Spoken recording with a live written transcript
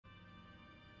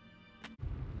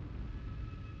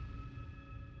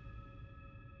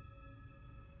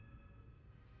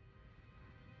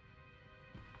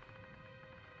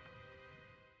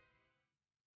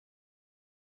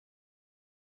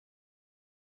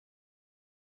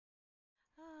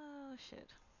Oh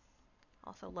shit.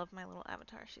 Also love my little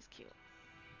avatar, she's cute.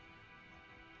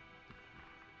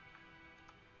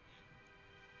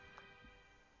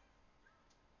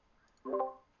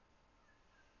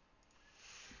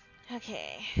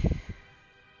 Okay.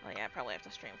 Oh yeah, I probably have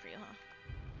to stream for you, huh?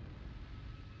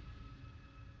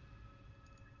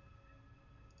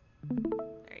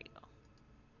 There you go.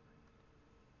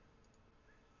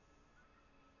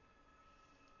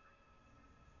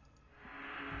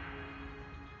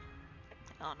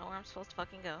 I don't know where I'm supposed to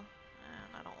fucking go.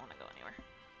 And I don't want to go anywhere.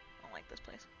 I don't like this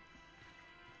place.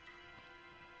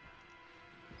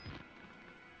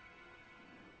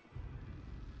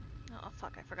 Oh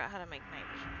fuck, I forgot how to make night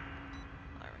vision.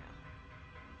 Oh, there we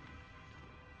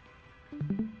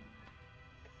go.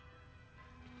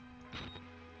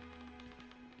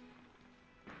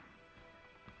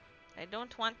 I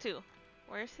don't want to.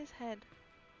 Where's his head?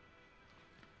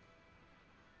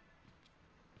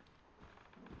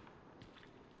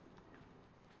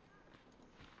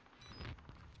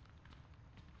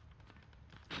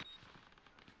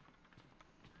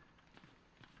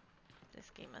 This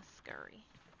game is scary.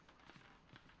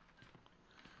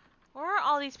 Where are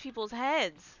all these people's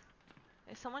heads?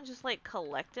 Is someone just like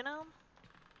collecting them?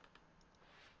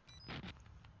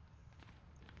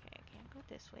 Okay, I can't go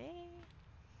this way.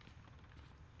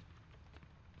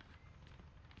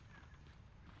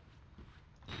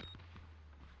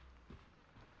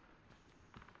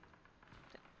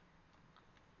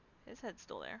 His head's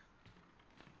still there.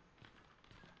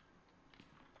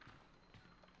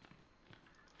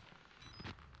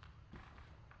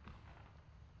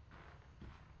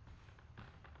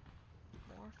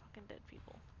 More fucking dead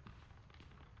people.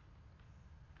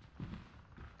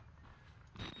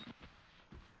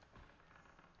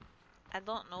 I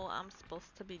don't know what I'm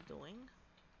supposed to be doing.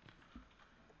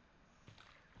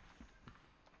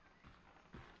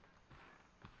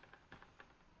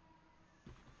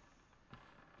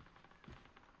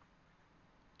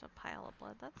 It's a pile of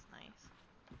blood, that's nice.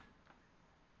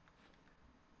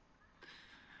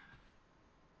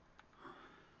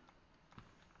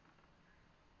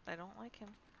 I don't like him.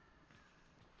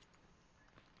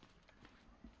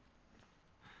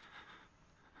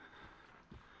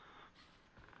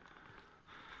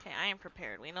 Okay, I am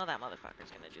prepared. We know that motherfucker's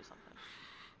gonna do something.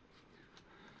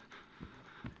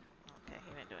 Okay,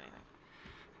 he didn't do anything.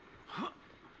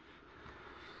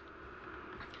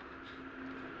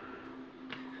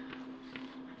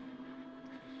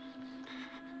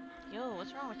 Yo,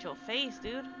 what's wrong with your face,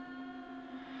 dude?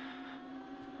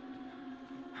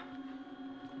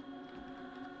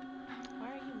 Why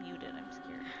are you muted? I'm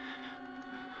scared.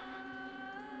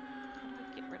 How do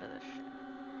I get rid of this shit?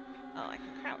 Oh, I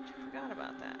can crouch. I forgot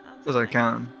about that. Because I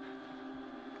can.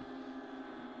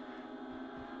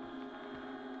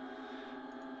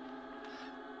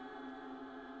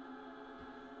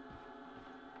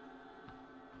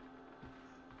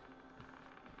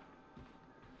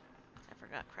 I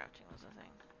forgot crouching was a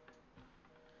thing.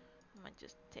 I might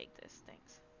just take this,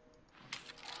 thanks.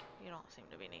 You don't seem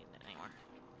to be needing it anymore.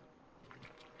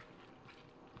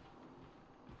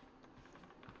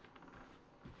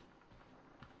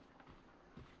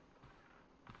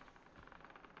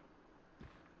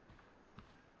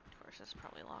 Of course, it's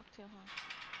probably locked too, huh?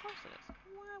 Of course it is.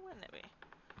 Why wouldn't it be?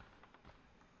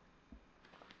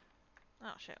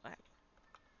 Oh shit, what happened?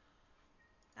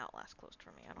 Outlast closed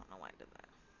for me. I don't know why I did that.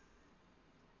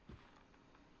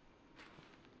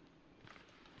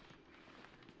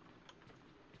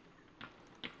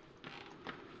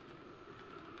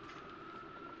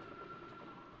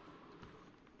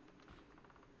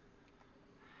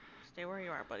 Stay where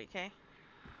you are, buddy, okay?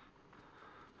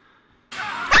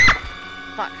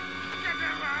 Fuck.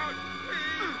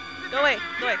 Go away,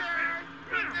 go away.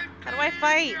 How do I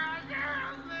fight? I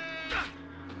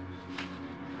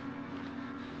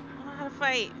don't know how to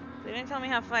fight. They didn't tell me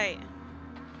how to fight.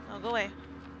 No, go away.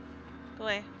 Go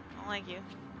away. I don't like you.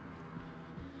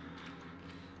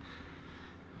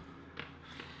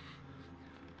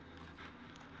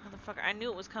 Motherfucker, I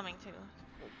knew it was coming too.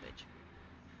 Little bitch.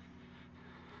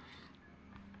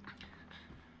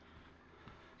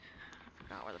 I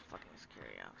forgot where the fucking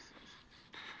security office is.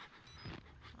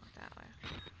 Not that way.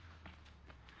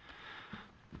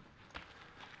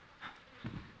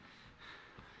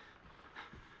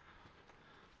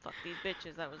 Fuck these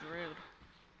bitches, that was rude.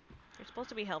 You're supposed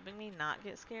to be helping me not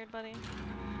get scared, buddy.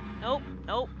 Nope,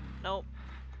 nope, nope.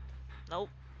 Nope.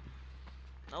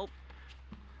 Nope.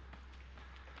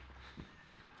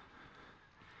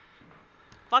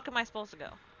 Fuck am I supposed to go?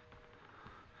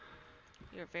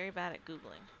 You're very bad at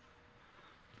Googling.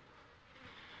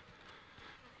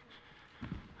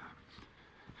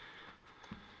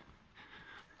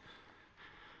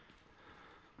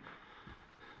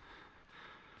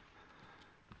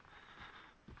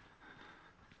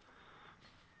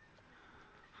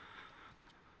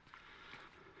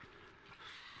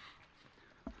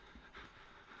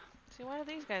 See, why do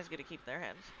these guys get to keep their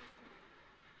heads?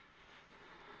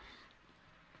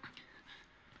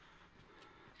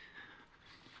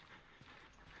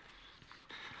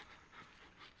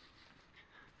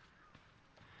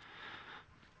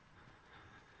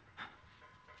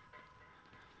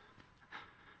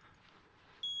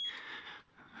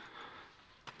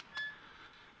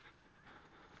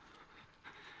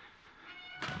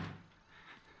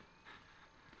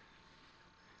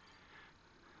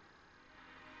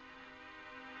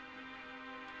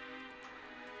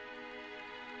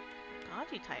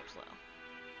 Dodgy types, though.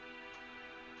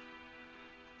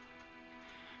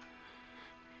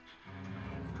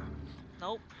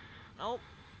 Nope. Nope.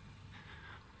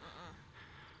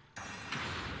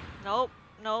 Nope.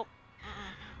 Nope.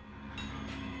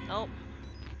 Nope.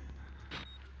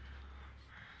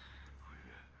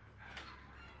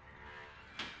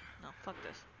 No, fuck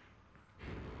this.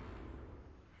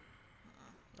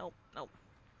 Nope. Nope.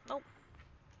 Nope.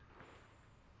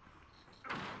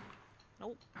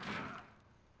 Nope.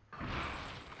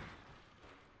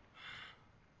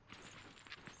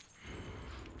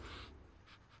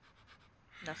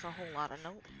 That's a whole lot of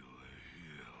nope.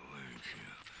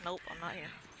 Nope, I'm not here.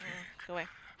 Go away.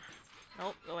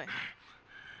 Nope, go away.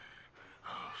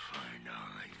 I'll find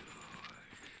out you.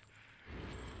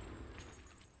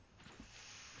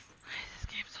 Why is this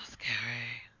game so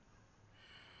scary?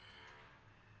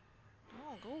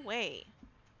 Oh, go away.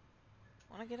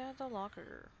 Wanna get out of the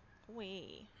locker. Go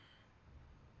away.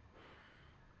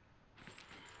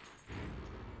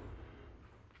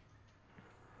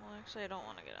 Well, actually, I don't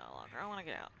want to get out of the locker. I want to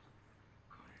get out.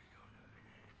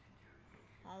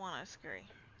 I don't want to scary.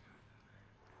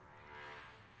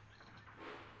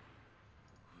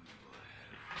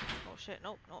 Oh shit,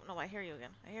 nope, nope, no, I hear you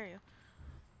again. I hear you.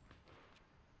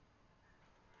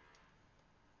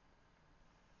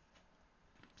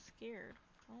 I'm scared.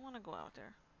 I don't want to go out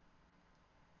there.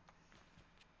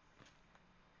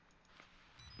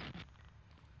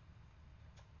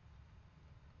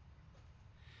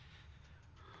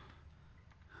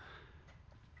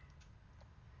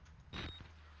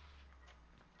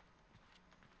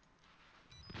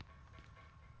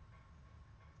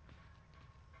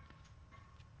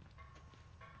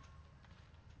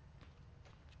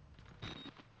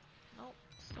 Nope,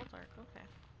 it's still dark, okay.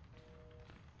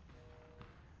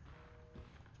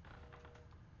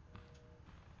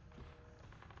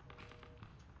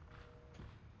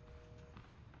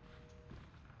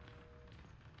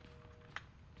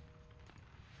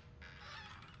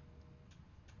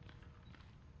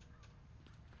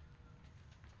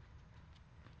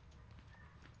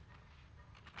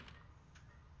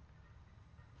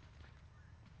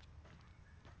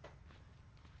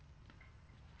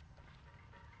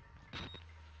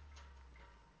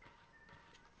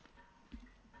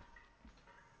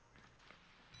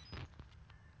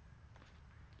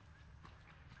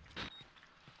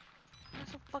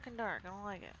 It's so fucking dark, I don't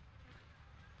like it.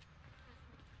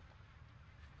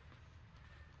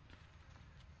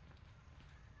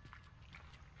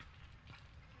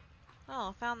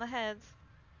 Oh, found the heads.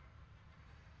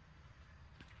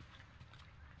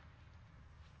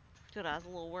 Good, I was a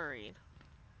little worried.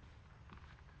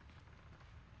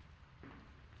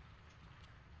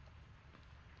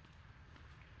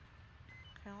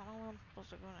 Okay, I don't know where I'm supposed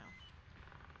to go now.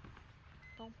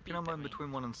 Don't beep I'm at in me.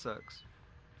 between 1 and 6.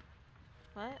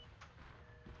 What?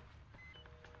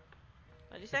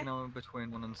 What'd you say? I'm in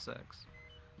between 1 and 6.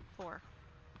 4.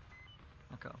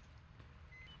 Okay.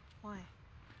 Why?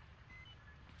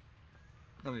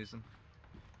 No reason.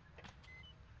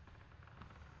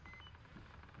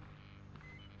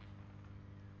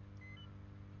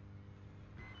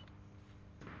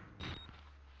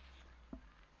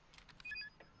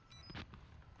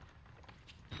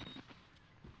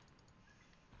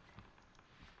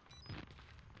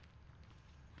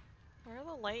 Where are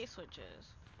the light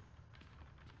switches?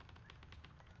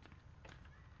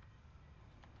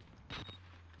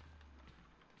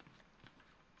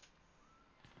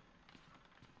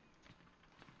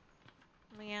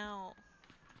 Let me out.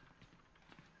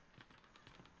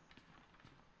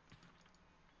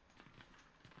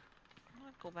 I'm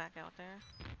gonna go back out there.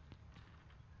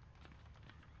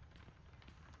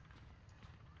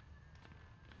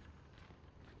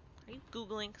 Are you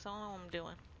Googling? Cause I don't know what I'm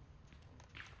doing.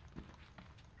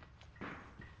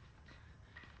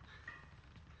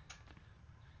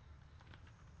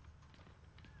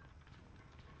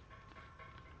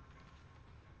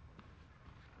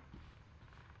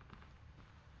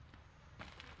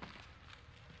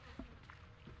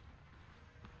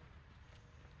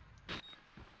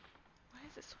 Why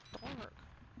is it so dark?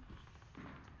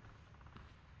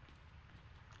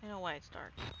 I know why it's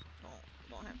dark.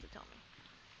 Don't have to tell me.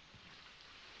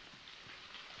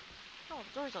 Oh,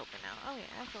 the door's open now. Oh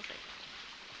yeah, I feel safe now.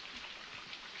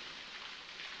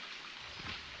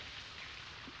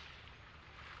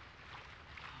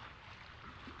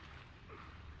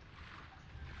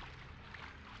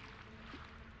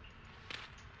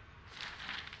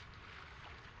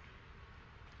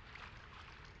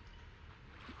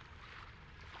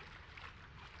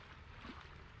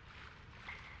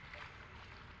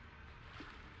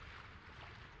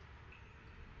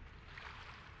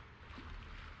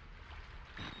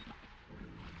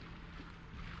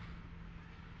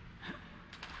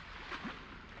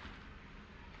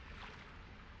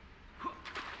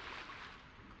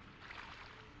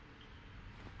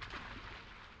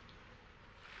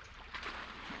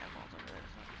 Fireballs over there,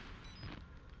 so.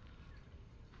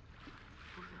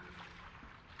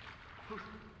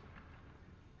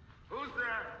 Who's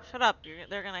there? Shut up,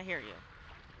 they're gonna hear you.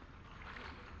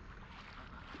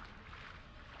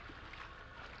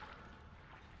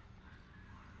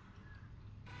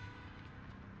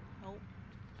 Nope.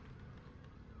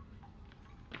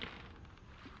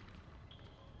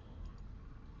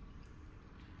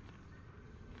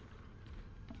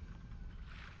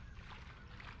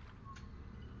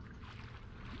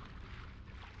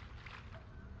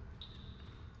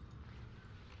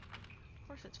 Of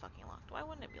course it's fucking locked. Why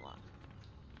wouldn't it be locked?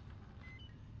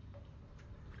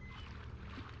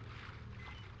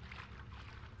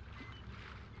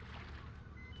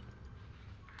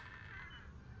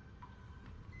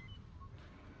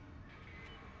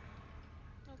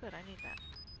 Oh good, I need that.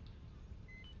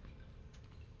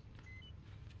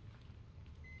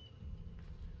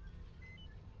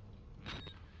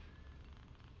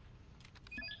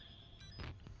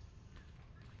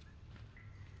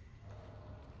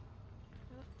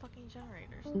 Where are the fucking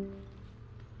generators?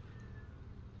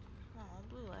 Oh,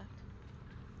 blue left.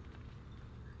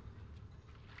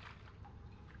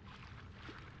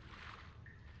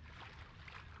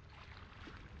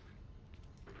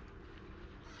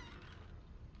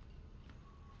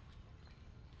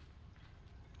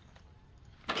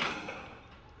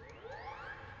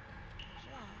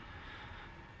 Sure.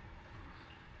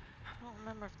 I don't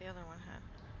remember if the other one had.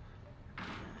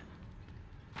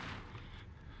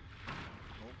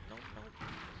 Nope, nope, nope.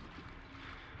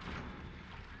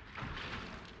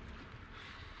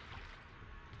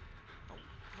 Nope,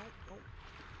 nope, nope.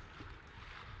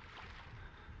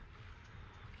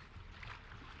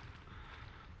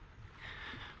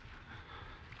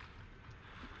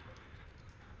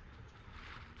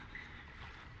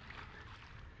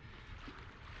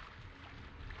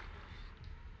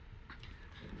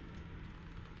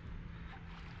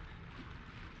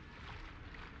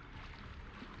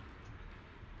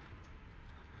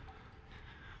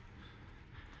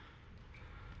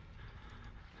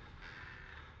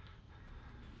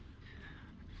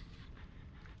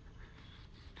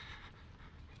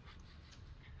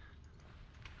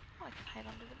 Oh, I can hide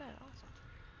under the bed. Awesome.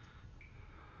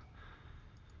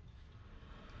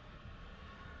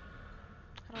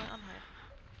 How do I unhide?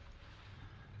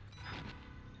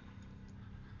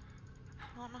 I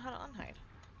don't know how to unhide.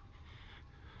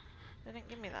 They didn't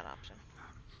give me that option.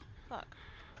 Fuck.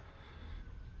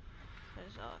 I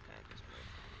just, oh, okay, I just moved.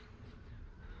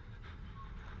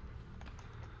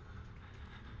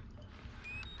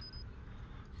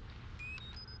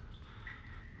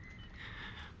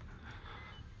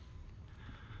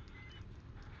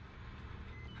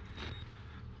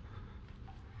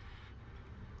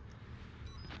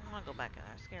 I wanna go back in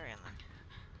there. It's scary in there.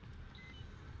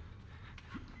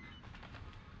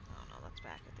 Oh no, that's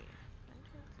back at the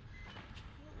entrance.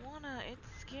 I don't wanna. It's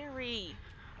scary.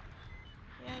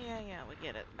 Yeah, we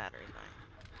get it. Battery's dying.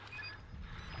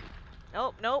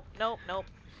 Nope, nope, nope, nope.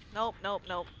 Nope, nope,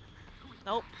 nope.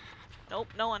 Nope. Nope,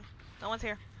 no one. No one's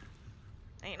here.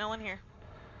 Ain't no one here.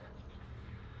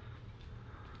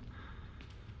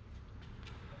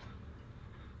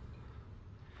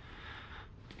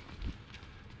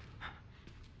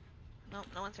 Nope,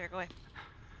 no one's here. Go away.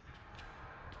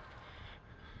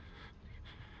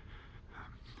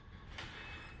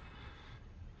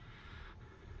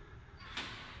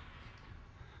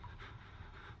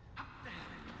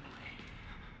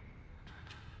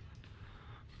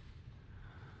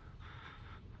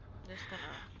 Just gonna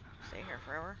stay here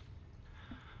forever.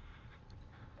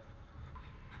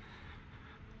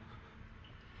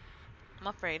 I'm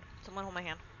afraid. Someone hold my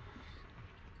hand.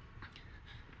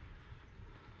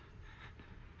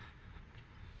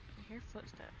 I hear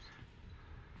footsteps.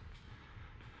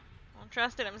 I don't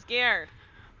trust it. I'm scared.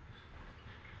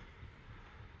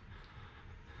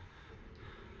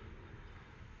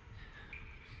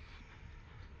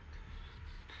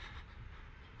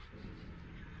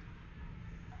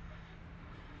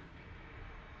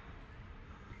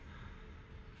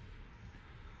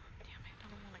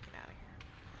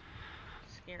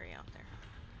 scary out there.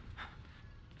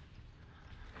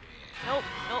 Nope,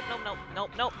 nope, nope, nope,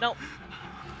 nope, nope, nope.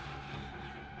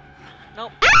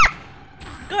 Nope. Ah!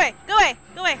 Go away, go away,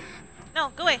 go away. No,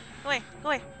 go away, go away, go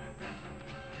away.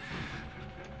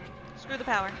 Screw the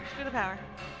power, screw the power.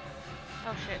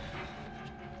 Oh shit.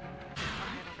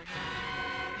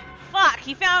 Fuck,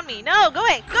 he found me. No, go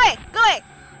away, go away, go away.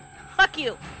 Fuck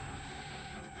you.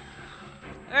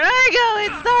 Where did I go?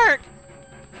 It's dark.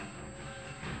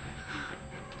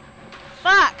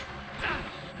 Fuck.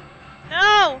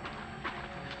 No.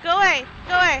 Go away,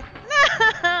 go away.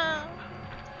 No.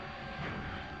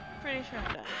 Pretty sure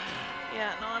I'm dead.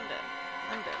 Yeah, no, I'm dead.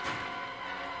 I'm dead.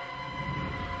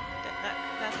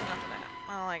 That's enough of that.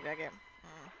 I don't like that game.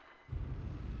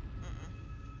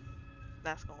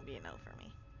 That's gonna be a no for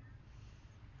me.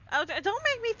 Oh, don't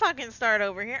make me fucking start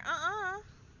over here.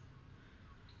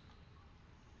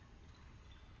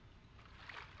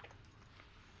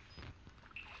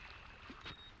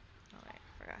 Alright,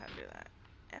 forgot how to do that.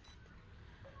 F.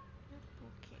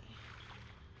 Okay.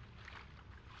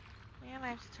 Man, I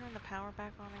have to turn the power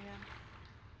back on again.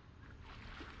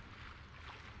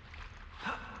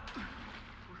 How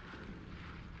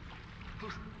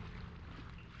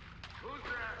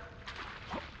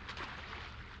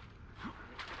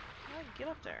do I get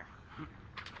up there?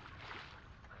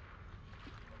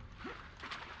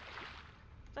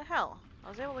 What the hell? I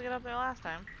was able to get up there last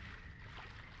time.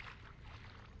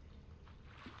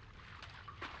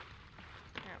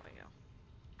 There we go.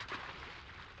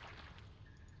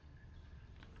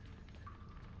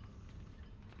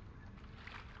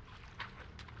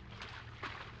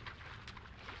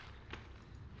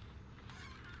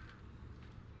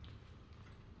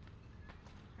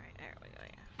 Alright, there we go,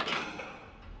 yeah.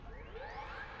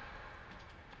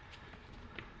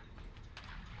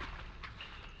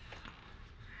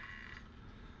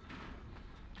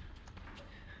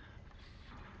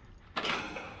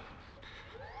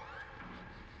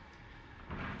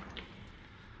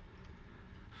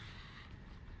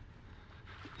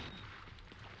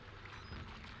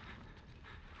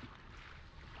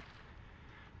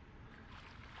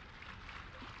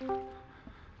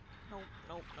 Nope,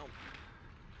 nope, nope.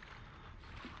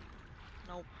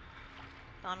 Nope.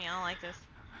 Tommy, I don't like this.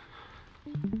 I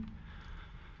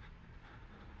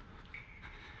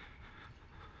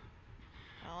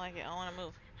don't like it. I want to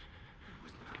move.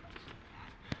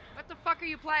 What the fuck are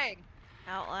you playing?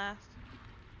 Outlast.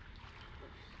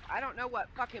 I don't know what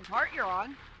fucking part you're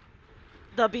on.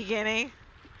 The beginning.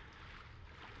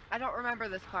 I don't remember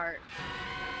this part.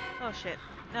 Oh shit.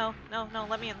 No, no, no,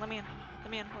 let me in, let me in. Let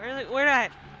me in. Where did I?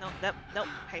 No, nope,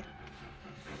 hey.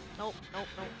 Nope, nope,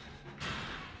 nope.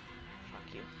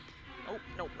 Fuck you. Nope,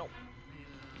 nope, nope.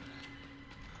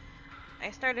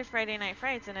 I started Friday Night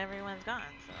Frights and everyone's gone,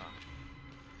 so.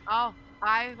 Oh,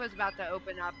 I was about to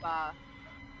open up,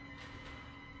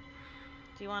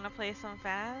 Do you want to play some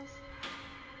Faz?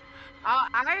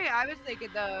 I was thinking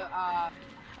the,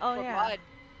 Oh for yeah. Blood.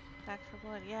 Back for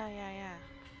Blood. Yeah, yeah, yeah.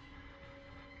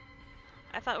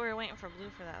 I thought we were waiting for Blue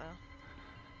for that though.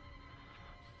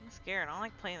 I'm scared. I don't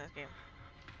like playing this game.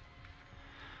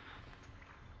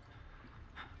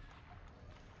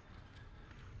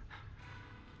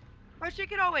 Well, she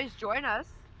could always join us.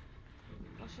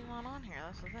 Well, she's not on here.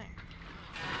 That's the thing.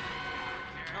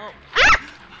 Nope. Ah!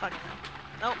 Fucking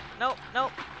no. Nope.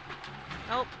 Nope.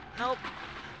 Nope. Nope.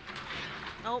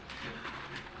 Nope.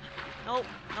 Nope. Nope.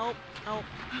 Nope. Nope.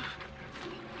 Ah!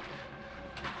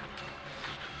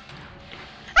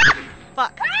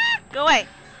 Fuck. Go away.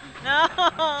 No,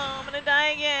 I'm gonna die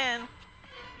again.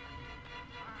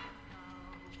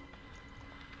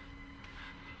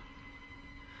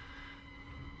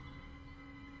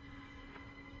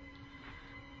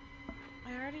 I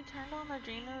already turned on the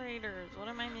generators. What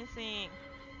am I missing?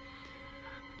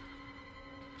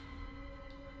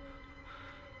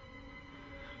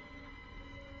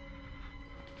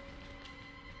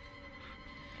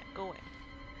 Yeah, go away.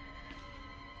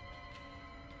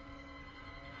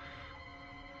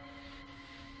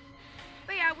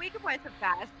 But yeah, we could play some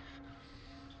Fast.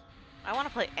 I want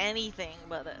to play anything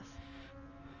but this.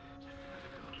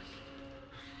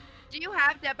 Do you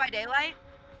have Dead by Daylight?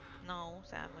 No,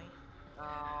 sadly.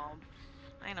 Oh.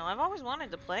 I know, I've always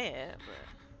wanted to play it, but...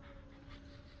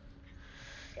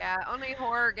 Yeah, only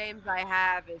horror games I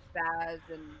have is Faz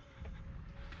and...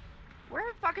 Where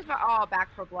the fuck is my... Oh,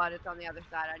 Back for Blood. It's on the other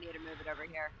side. I need to move it over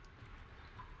here.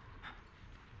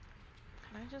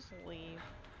 Can I just leave?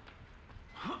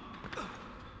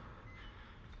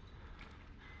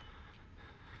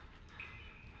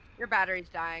 Your battery's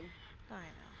dying. I know.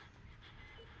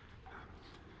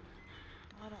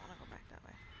 Oh, I don't want to go back that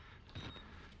way.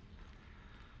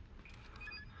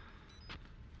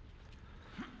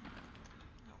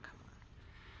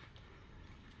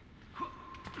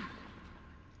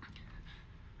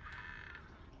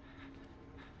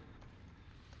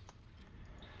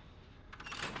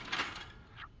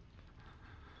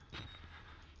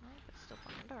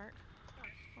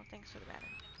 Thanks for the battery.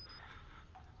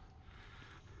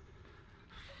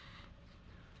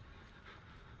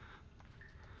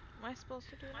 What am I supposed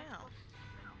to do now?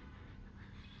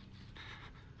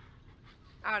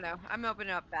 I don't know. I'm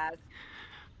opening up Baz.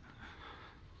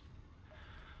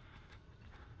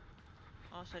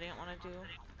 Oh, so I didn't want to do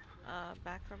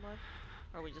back for blood?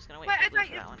 Or are we just gonna wait What? for I blue thought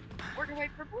for you that one? were gonna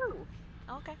wait for blue.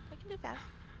 Oh, okay, we can do fast.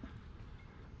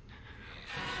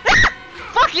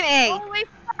 Fucking A! Holy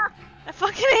fuck! I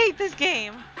fucking hate this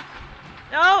game!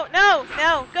 No, no,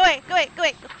 no! Go away, go away, go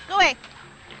away, go away!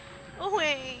 Go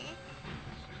away!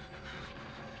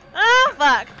 Oh,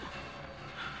 fuck!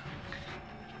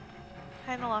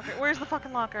 Hide in the locker. Where's the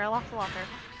fucking locker? I locked the locker.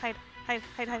 Hide, hide,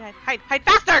 hide, hide, hide, hide, hide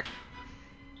faster!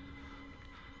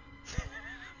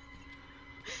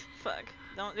 Fuck.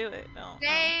 Don't do it. No.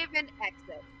 Save and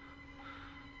exit.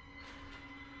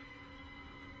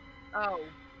 Oh,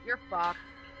 you're fucked.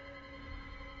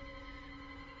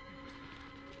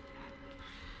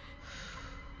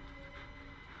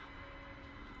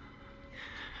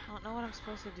 I don't know what I'm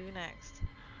supposed to do next.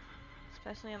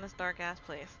 Especially in this dark ass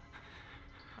place.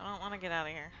 I don't want to get out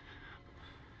of here.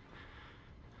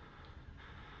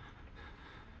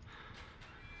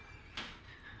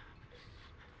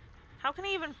 How can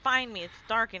he even find me? It's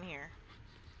dark in here.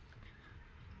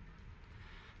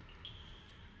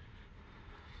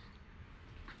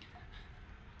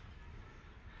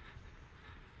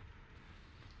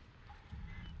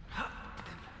 How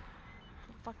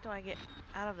the fuck do I get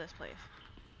out of this place?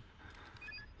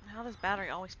 How does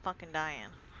battery always fucking die in?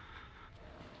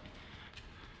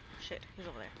 Shit, he's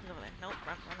over there. He's over there. Nope,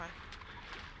 run, run, run.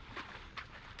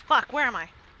 Fuck, where am I? I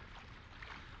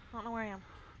don't know where I am.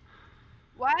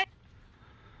 What?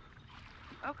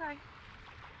 Okay.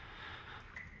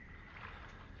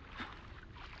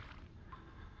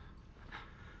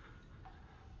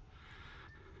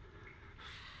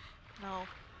 No.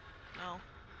 No.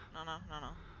 No, no, no, no.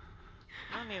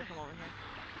 I don't need to come over here.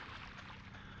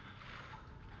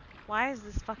 Why is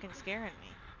this fucking scaring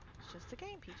me? It's just a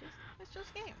game, Peaches. It's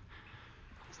just a game.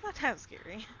 It's not that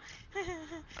scary.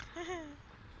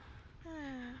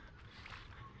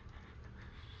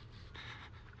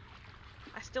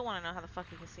 I still want to know how the fuck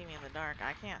he can see me in the dark.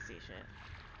 I can't see shit.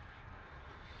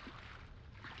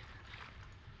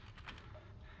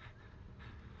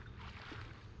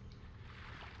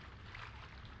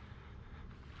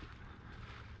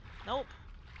 Nope.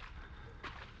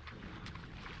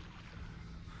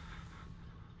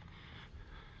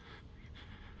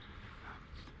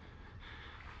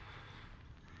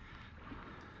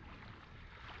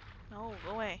 No,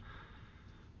 go away.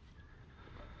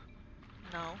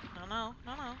 No, no, no,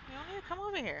 no, no. You don't need to come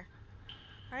over here.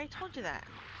 I already told you that.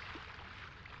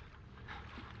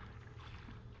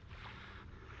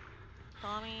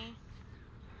 Tommy,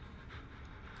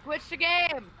 Switch the game.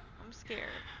 I'm scared.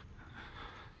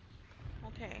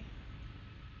 Okay.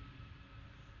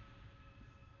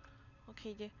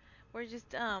 Okay, we're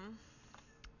just gonna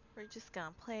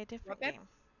play a different What, babe? game.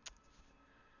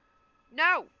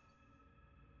 No.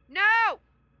 No.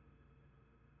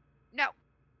 No.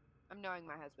 I'm knowing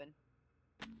my husband.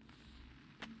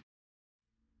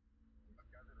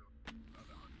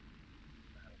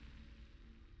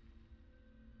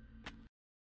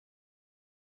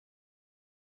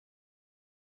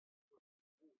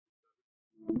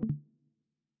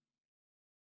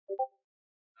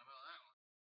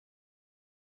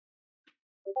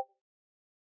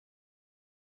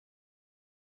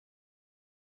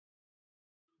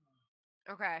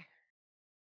 Okay.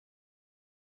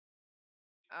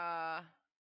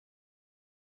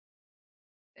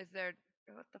 Is there...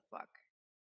 What the fuck?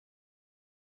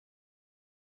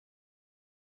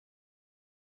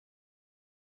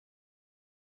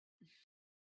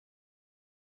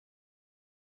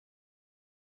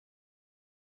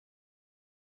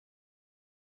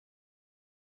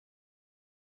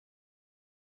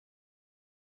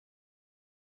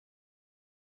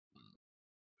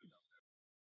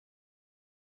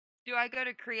 Do I go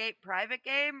to create private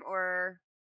game or...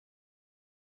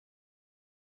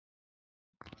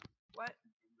 What?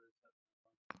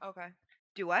 Okay.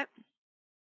 Do what?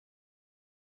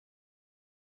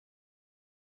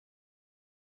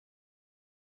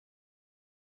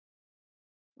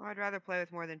 Well, I'd rather play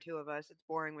with more than two of us. It's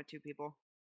boring with two people.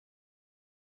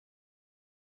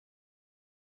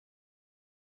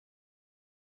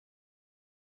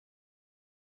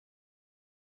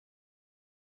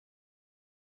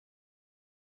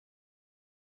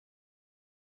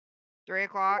 Three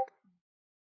o'clock?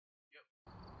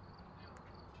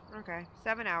 Okay.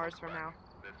 7 hours from now.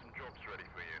 There's some jobs ready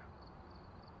for you.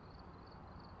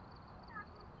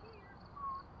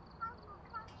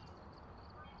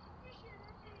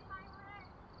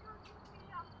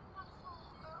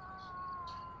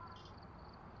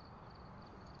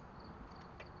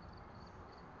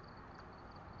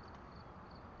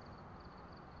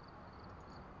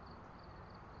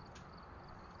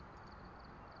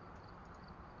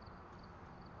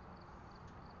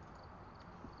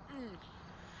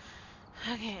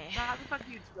 Okay. So how the fuck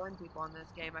do you join people on this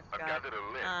game? I I've forgot. gathered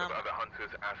a list Um, of other hunters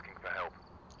asking for help.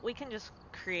 We can just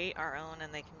create our own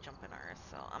and they can jump in ours.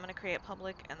 So I'm gonna create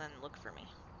public and then look for me.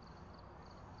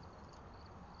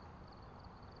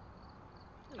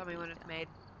 Tell me when it's made.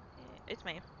 It's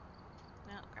made.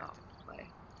 No, Oh, crafted. play.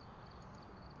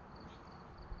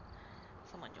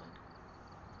 Someone joined.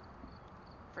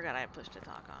 Forgot I pushed to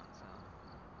talk on, so.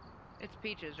 It's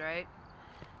Peaches, right?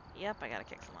 Yep, I gotta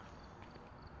kick someone.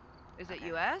 Is it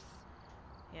Okay. US?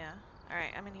 Yeah.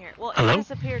 Alright, I'm in here. Well, Hello? it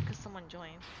disappeared because someone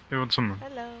joined. Hey, what's someone?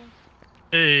 Hello.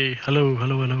 Hey, hello.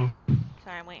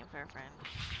 Sorry, I'm waiting for a friend.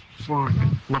 Fuck,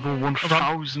 level Yeah.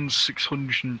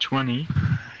 1620.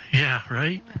 Yeah,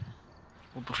 right? Damn it.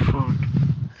 What the fuck?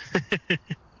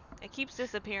 It keeps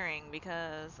disappearing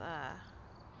because,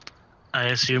 I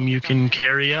assume you can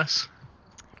carry us?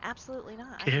 absolutely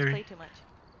not. I just Carry. play too much.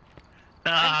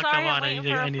 Ah, I'm sorry, come on, I'm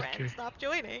waiting for I a need friend. Stop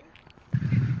joining.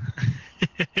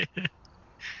 to.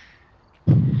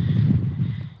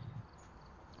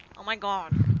 Oh my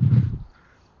god.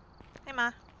 Hey,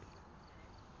 Ma.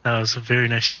 That was a very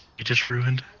nice. You just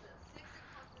ruined.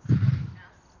 Oh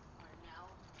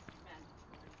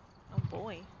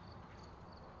boy.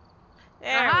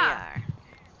 There we Aha. are.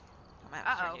 I'm gonna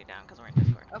have to turn Uh-oh. you down because we're in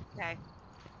Discord. Okay.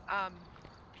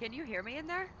 Can you hear me in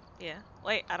there? Yeah.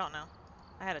 Wait, I don't know.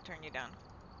 I had to turn you down.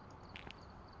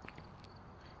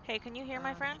 Hey, can you hear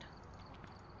my friend?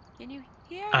 Can you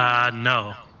hear me?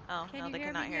 No. Oh, Can no, you they hear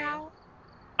cannot me hear now?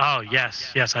 Oh,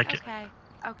 yes, I can. Okay.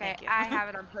 Okay. Thank you. I have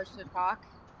it on push to talk.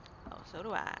 you. Oh, so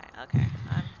do I. Okay.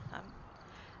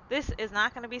 This is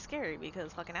not gonna be scary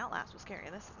because fucking Outlast was scary.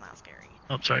 This is not scary.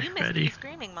 Oh, sorry, You missed me ready.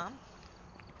 screaming, Mom.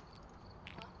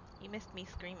 You missed me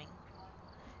screaming.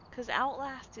 Cause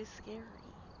Outlast is scary.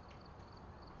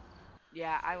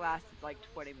 Yeah, I lasted like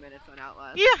 20 minutes on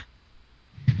Outlast.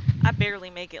 Yeah! I barely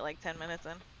make it like 10 minutes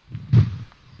in.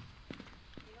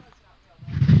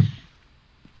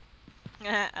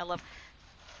 I love.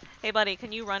 Hey, buddy,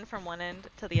 can you run from one end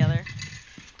to the other?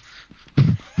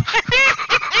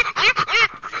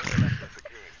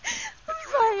 I'm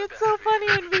sorry, it's so funny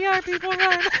when VR people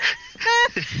run.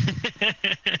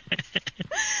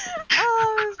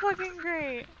 Oh, this is fucking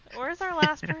great. Where's our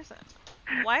last person?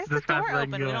 Why is the This guy's door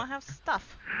letting open? We go. don't have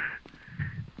stuff.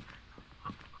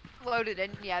 Loaded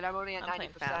in yet. I'm only at I'm 90%.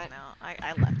 playing fast now.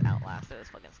 I left Outlast. It was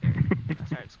fucking scary. I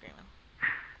started screaming.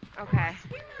 Okay.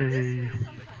 Hey.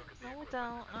 No, we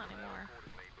don't. Not anymore.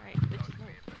 Right, bitches move.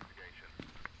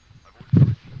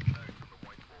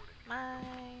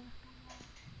 Mine.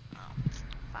 Oh,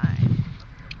 fine.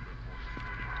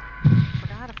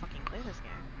 Forgot how to fucking play this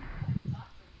game.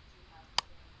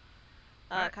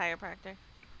 Alright. Chiropractor.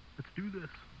 Let's do this.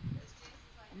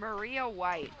 Maria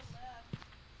White.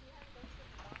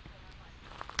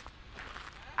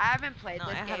 I haven't played No,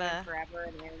 this I game had in a- forever,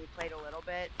 and I only played a little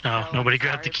bit. Oh, so nobody I'm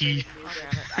grabbed the sorry key. for the I'll music,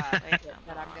 grab it. Wait,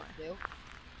 that I'm gonna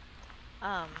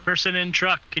do. Person in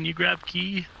truck, can you grab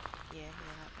key? Yeah,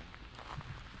 that thing.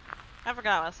 I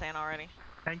forgot what I was saying already.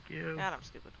 Thank you. God, I'm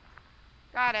stupid.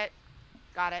 Got it.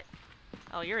 Got it.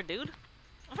 Oh, you're a dude?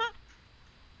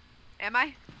 Am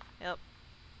I? Yep.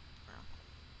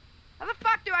 How the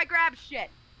fuck do I grab shit?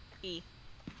 E.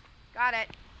 Got it.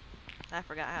 I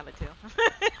forgot how to too.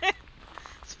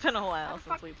 It's been a while since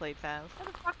fuck- we played fast. How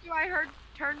the fuck do I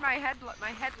turn my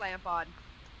headlamp on?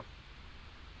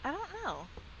 I don't know.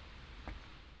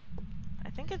 I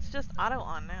think it's just auto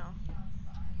on now.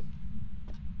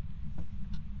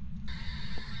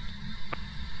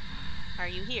 Are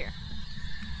you here?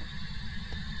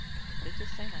 Did it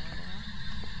just say no? I don't know.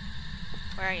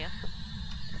 Where are you?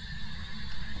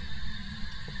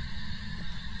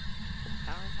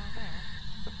 Power's not there.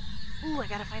 Ooh, I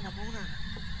gotta find the boner.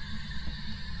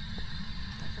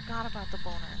 I forgot about the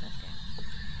boner in this game.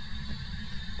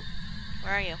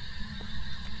 Where are you?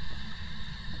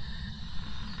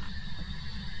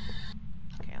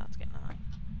 Okay, let's get on.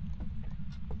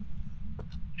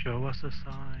 Show us a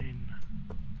sign.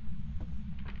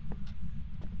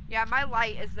 Yeah, my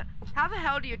light is. How the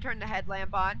hell do you turn the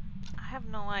headlamp on? I have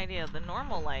no idea. The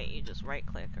normal light, you just right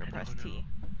click or press T.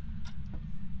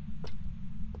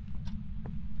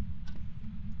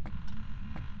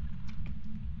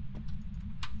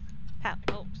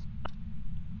 Oops.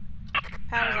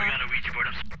 Power's on. We got a Ouija board.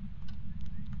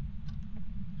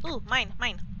 Ooh, mine.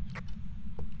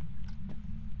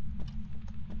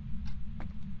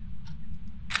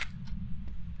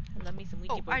 Love me some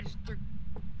Ouija Oh, board. I just threw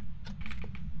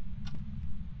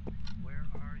Where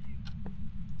are you?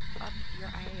 up your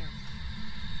ass.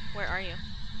 Where are you?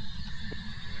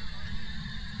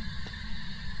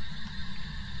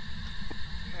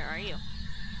 Where are you?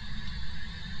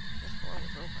 This boy. door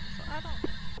was open, so I don't know.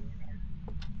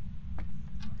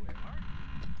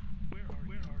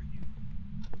 Where are you?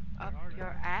 Up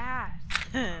your ass.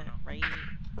 Right.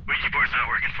 Ouija board's not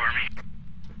working for me.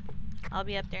 I'll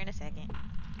be up there in a second.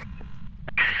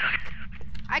 Okay.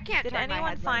 I can't Did turn my anyone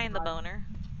headlights find the on. boner?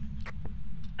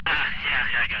 Yeah,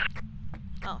 I got it.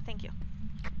 Oh, thank you.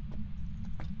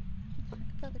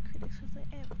 The critics was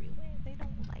everywhere. They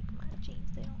don't like my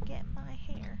jeans. They don't get my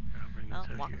hair. I'll bring this Oh,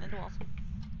 out walking here. into walls.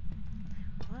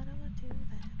 Why do I do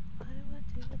that? Why do I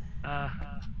do that?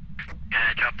 Yeah,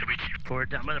 I dropped the Ouija board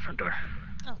down by the front door.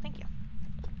 Oh, thank you.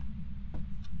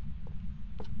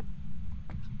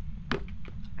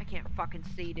 I can't fucking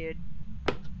see, dude.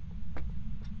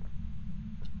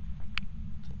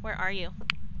 Where are you?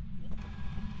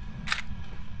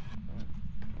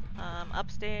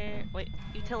 Upstairs. Wait,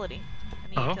 utility.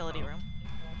 In the utility room.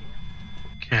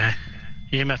 Okay.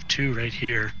 EMF 2 right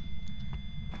here.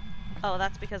 Oh,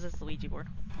 that's because it's the Ouija board.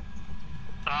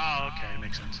 Oh, okay,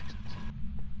 makes sense.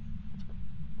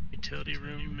 Utility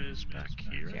room is back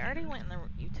here. See, I already went in the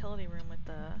utility room with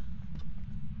the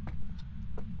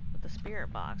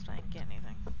spirit box, but I didn't get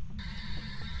anything.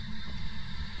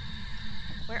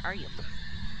 Where are you?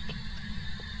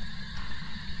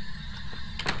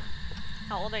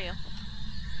 How old are you?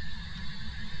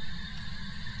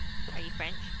 Are you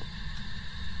French?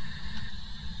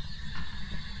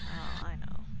 Oh, I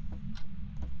know.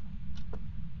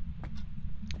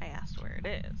 I asked where it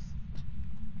is.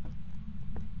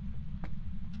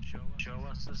 Show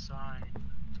us the sign.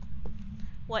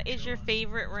 What is your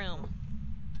favorite room?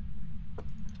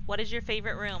 What is your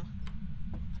favorite room?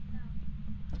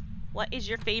 What is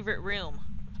your favorite room?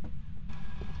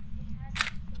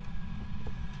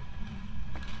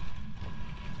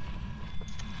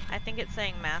 I think it's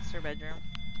saying master bedroom.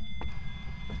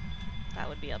 That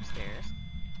would be upstairs.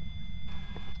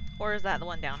 Or is that the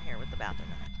one down here with the bathroom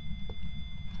in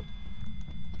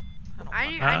it? I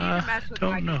need to mess with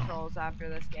my controls after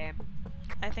this game.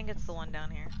 I think it's the one down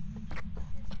here.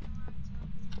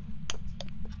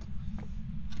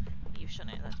 You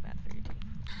shouldn't, that's bad for your teeth.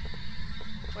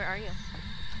 Where are you?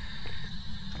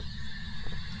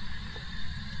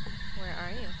 Where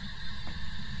are you?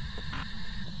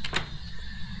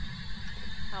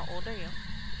 How old are you?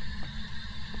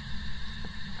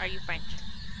 Are you French?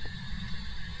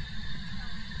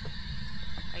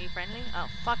 Are you friendly? Oh,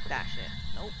 fuck that shit.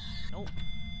 Nope. Nope.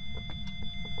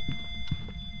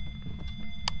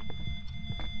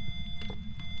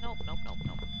 Nope, nope, nope,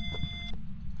 nope.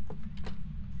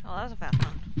 Oh, that was a fast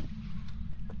one.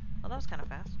 Oh, that was kind of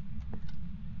fast.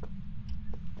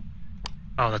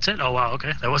 Oh, that's it? Oh, wow,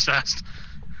 okay. That was fast.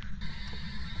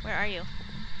 Where are you?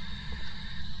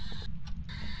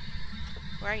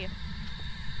 Where are you?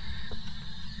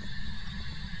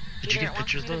 Did you Either get it wants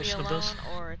pictures me to be of those?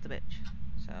 alone or it's a bitch.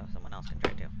 So someone else can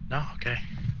try to. No? Okay.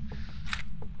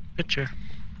 Picture.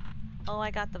 Oh,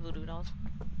 I got the voodoo dolls.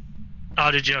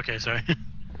 Oh, did you? Okay, sorry.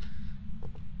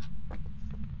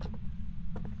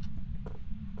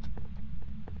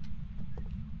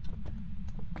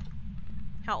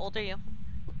 How old are you?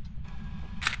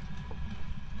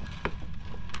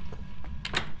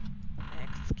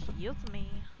 Excuse me.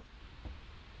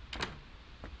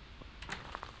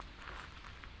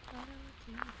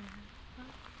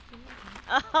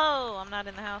 Oh, I'm not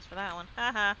in the house for that one.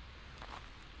 Haha.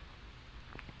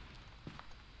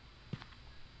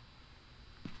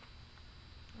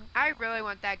 I really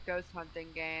want that ghost hunting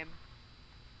game.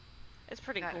 It's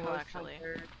pretty That cool, Ghost actually.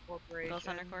 Hunter Corporation. Ghost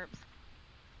Hunter Corpse.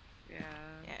 Yeah.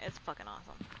 Yeah, it's fucking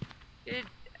awesome. Did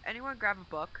anyone grab a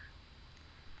book?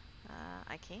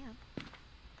 I can.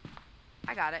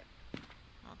 I got it.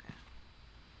 Okay.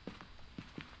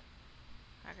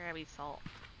 I grab these salt.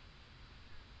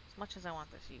 As much as I want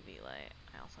this UV light,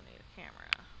 I also need a camera.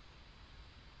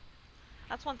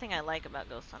 That's one thing I like about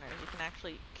Ghost Hunter, is you can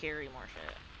actually carry more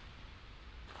shit.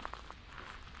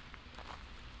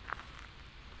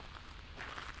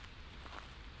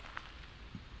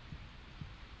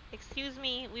 Excuse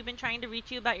me, we've been trying to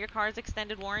reach you about your car's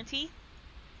extended warranty.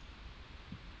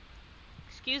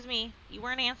 Excuse me, you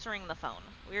weren't answering the phone.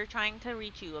 We were trying to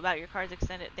reach you about your car's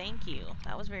extended. Thank you.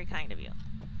 That was very kind of you.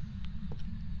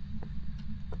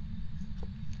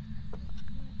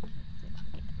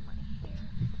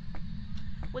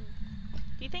 Would,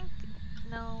 do you think,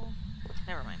 no,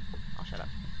 never mind. I'll shut up.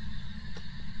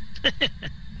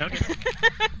 Okay.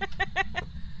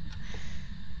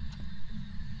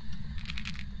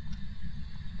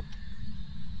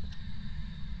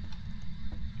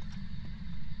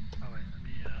 Oh, wait, let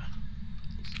me,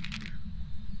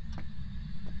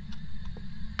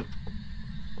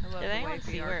 I love Did the anyone way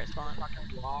see VR where it spawned?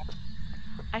 fucking walk.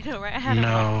 I know, right? I had him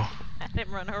No. I had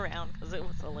him run around because it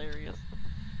was hilarious.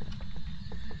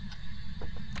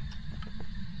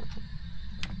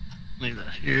 Leave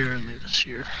that here and leave this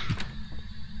here.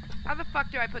 How the fuck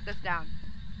do I put this down?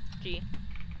 G.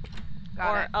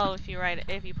 Got Or it. oh, if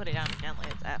you put it down gently,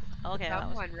 it's F. Okay, that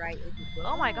was. Someone right in the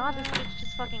Oh my god, this bitch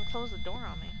just fucking closed the door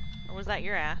on me. Or was that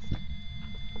your ass?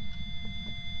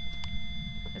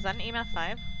 Is that an EMF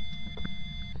 5?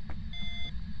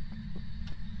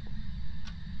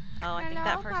 Oh, I think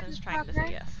that Hello, person's trying to say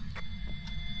motherfucker. yes.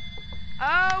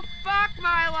 Oh, fuck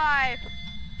my life!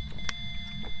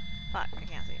 Fuck, I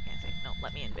can't see, I can't see. No,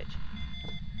 let me in, bitch.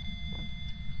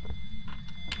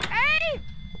 Hey!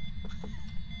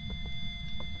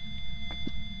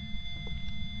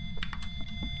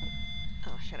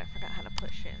 Oh shit, I forgot how to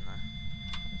put shit in the...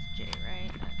 It's J,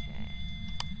 right? Okay.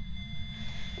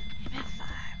 EMF 5.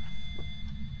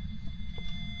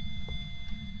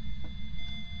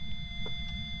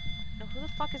 No, who the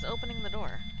fuck is opening the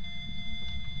door?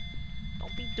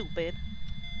 Don't be stupid.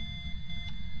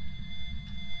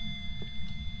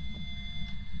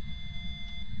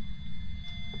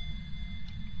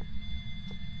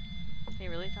 He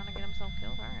really trying to get himself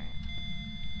killed? Alright.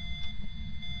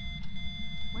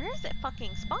 Where is it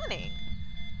fucking spawning?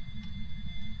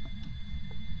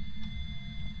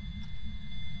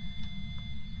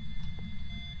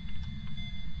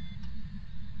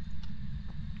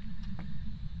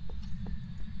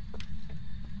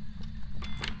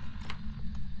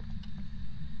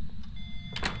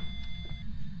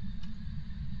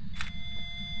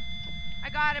 I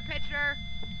got a picture.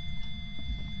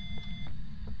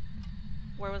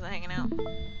 Where was it hanging out?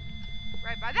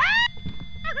 Right by that.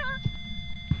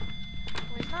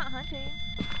 Well, he's not hunting.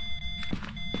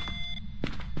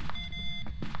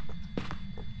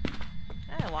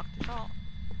 Hey, I locked the shot.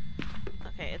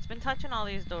 Okay, it's been touching all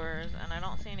these doors, and I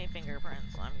don't see any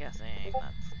fingerprints, so I'm guessing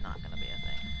that's not gonna be a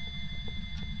thing.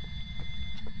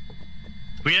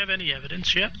 Do we have any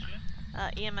evidence yet?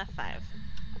 EMF 5.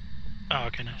 Oh,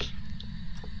 okay, nice.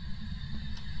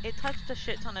 It touched a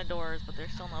shit ton of doors, but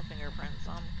there's still no fingerprints,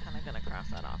 so I'm kind of gonna cross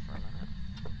that off for a minute.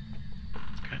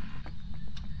 Okay.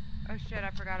 Oh shit, I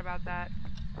forgot about that.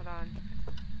 Hold on.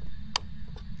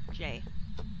 J.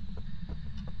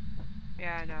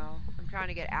 Yeah, I know. I'm trying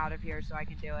to get out of here so I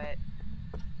can do it.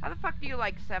 How the fuck do you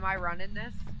like semi-run in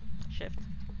this? Shift.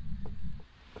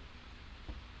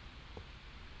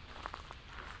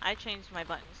 I changed my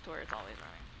buttons to where it's always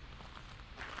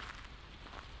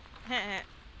running.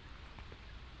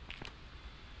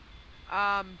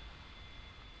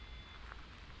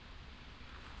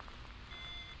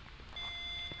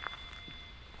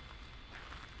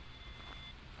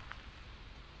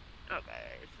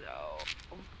 Okay, so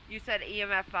you said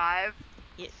EMF 5?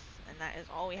 Yes, and that is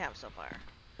all we have so far.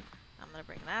 I'm gonna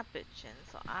bring that bitch in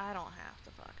so I don't have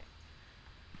to fucking...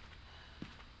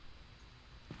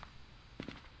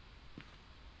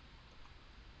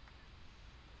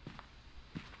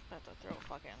 About to throw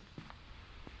fucking...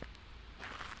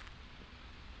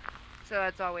 So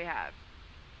that's all we have.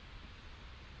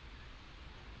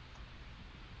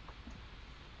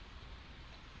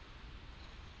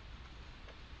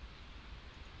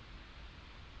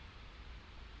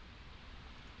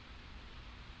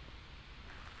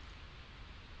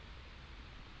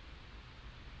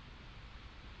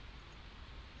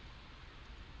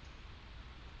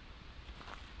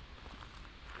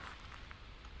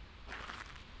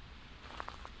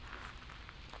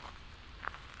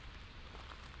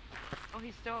 Oh,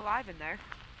 he's still alive in there.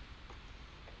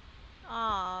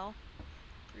 Oh,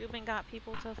 Ruben got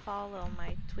people to follow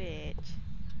my Twitch.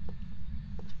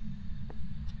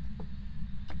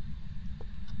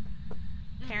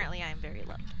 Apparently I'm very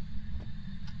loved.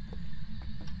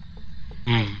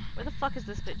 Hey, where the fuck is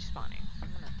this bitch spawning? I'm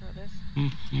gonna throw this.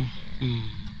 Here.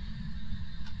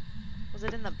 Was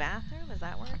it in the bathroom? Is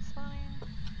that where it's spawning?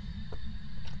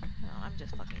 No, I'm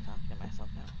just fucking talking to myself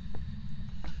now.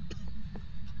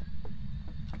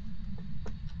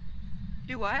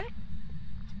 Do what?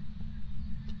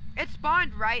 It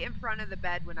spawned right in front of the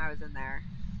bed when I was in there.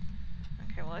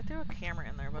 Okay, well I threw a camera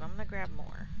in there, but I'm gonna grab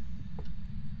more.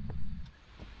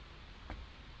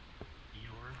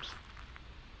 Orbs.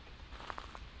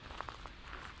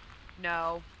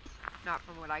 No, not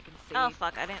from what I can see. Oh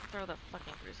fuck, I didn't throw the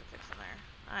fucking crucifix in there.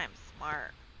 I'm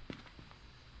smart.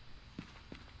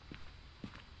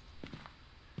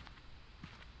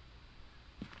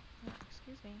 Oh,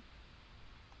 excuse me.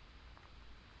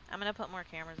 I'm gonna put more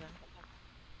cameras in.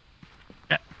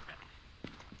 Yeah.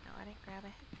 No, I didn't grab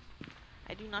it.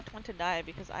 I do not want to die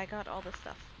because I got all this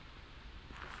stuff.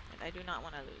 I I do not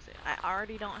want to lose it. I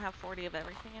already don't have 40 of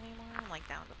everything anymore. I'm like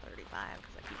down to 35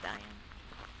 because I keep dying.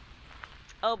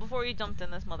 Oh, before you jumped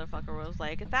in, this motherfucker was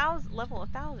like, level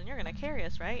 1000, you're gonna carry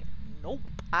us, right? Nope,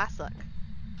 I suck.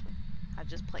 I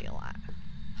just play a lot.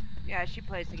 Yeah, she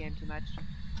plays the game too much.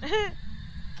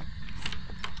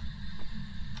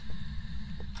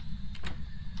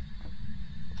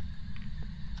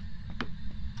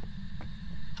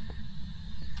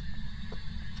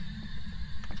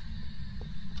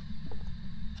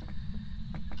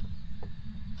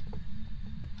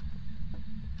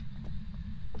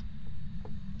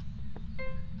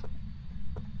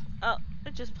 Oh,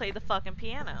 it just played the fucking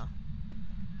piano.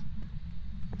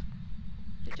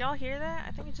 Did y'all hear that?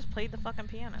 I think it just played the fucking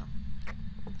piano.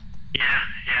 Yeah,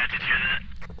 I did hear that.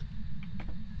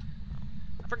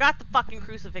 I forgot the fucking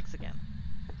crucifix again.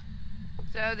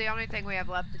 So the only thing we have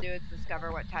left to do is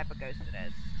discover what type of ghost it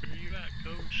is. Where you at,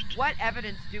 ghost? What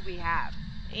evidence do we have?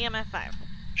 EMF 5.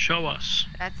 Show us.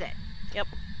 That's it. Yep.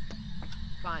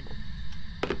 Fun.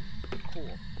 Cool.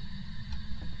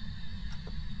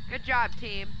 Good job,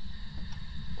 team.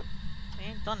 We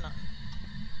ain't done nothing.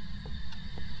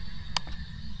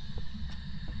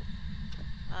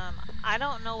 I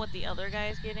don't know what the other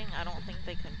guy's getting. I don't think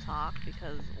they can talk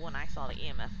because when I saw the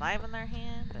EMF 5 in their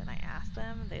hand and I asked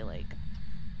them, they like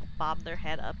bobbed their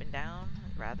head up and down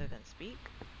rather than speak.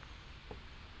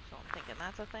 So I'm thinking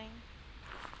that's a thing.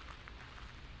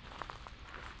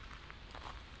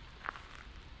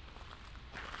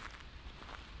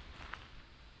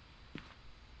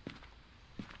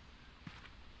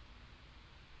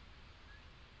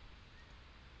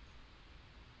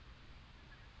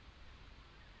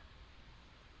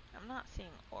 I'm not seeing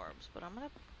orbs, but I'm gonna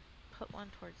put one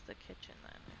towards the kitchen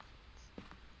then.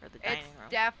 Or the dining room.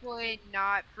 It's definitely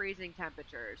not freezing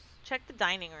temperatures. Check the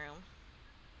dining room.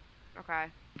 Okay.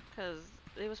 Because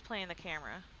it was playing the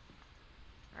camera.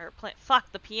 Or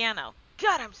fuck, the piano.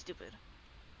 God, I'm stupid.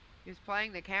 He was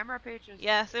playing the camera pictures.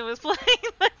 Yes, it was playing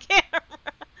the camera.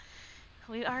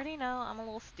 We already know I'm a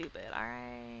little stupid.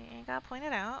 Alright, ain't gotta point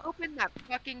it out. Open that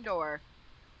fucking door.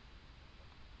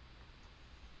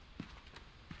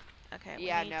 Okay,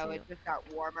 Yeah, no, it just got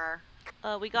warmer.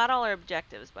 we got all our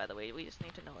objectives, by the way. We just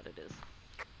need to know what it is.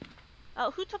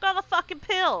 Oh, who took all the fucking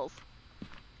pills?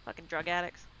 Fucking drug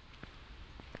addicts.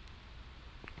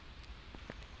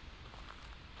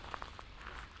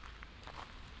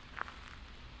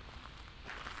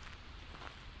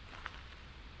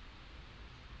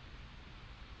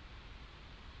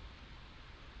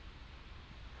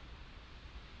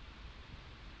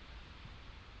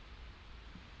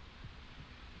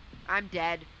 I'm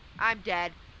dead. I'm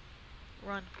dead.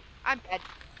 Run. I'm dead.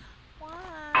 Why?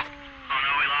 Oh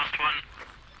no, we lost one.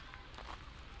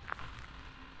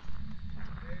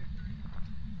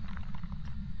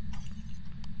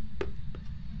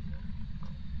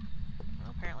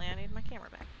 Well, apparently I need my camera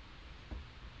back.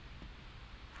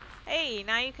 Hey,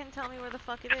 now you can tell me where the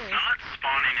fuck it is. It's not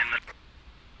spawning in the...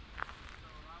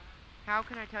 How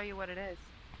can I tell you what it is?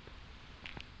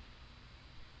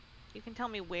 You can tell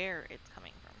me where it's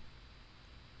coming from.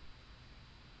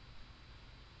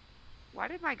 Why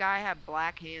did my guy have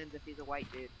black hands if he's a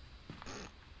white dude?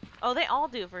 Oh, they all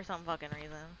do for some fucking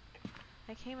reason.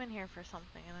 I came in here for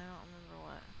something and I don't remember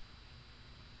what.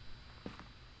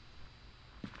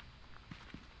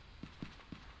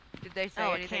 Did they say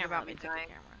Oh, anything camera. about me They took the dying?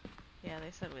 camera. Yeah,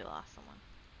 they said we lost someone.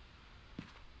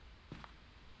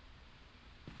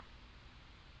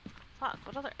 Fuck,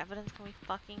 what other evidence can we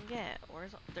fucking get?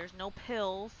 There's no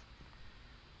pills.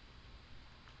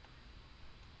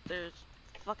 There's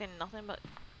fucking nothing but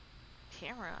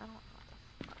camera. I don't know what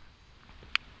the fuck.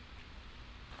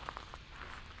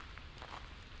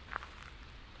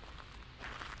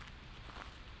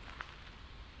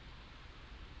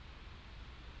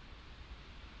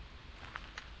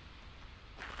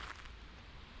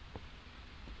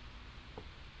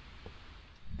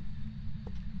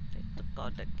 They took all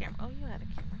the camera. Oh, you had a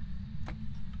camera.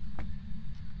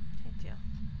 Thank you.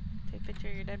 Take a picture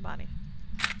of your dead body.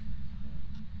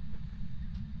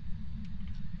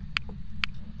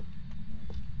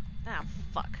 Ah,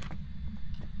 fuck.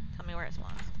 Tell me where it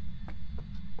spawns.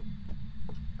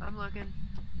 I'm looking.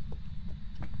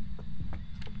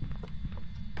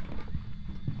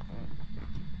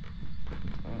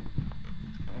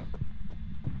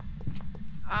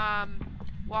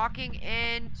 Walking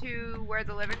into where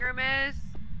the living room is.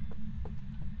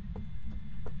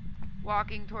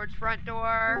 Walking towards front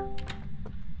door.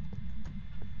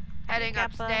 Heading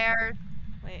Kappa. upstairs.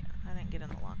 Wait, I didn't get in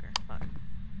the locker. Fuck.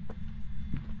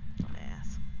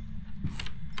 Ass.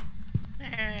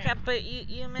 Kappa,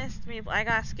 you missed me. I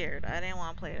got scared. I didn't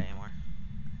want to play it anymore.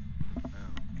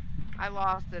 I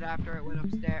lost it after it went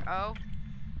upstairs. Oh,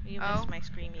 You Oh, missed my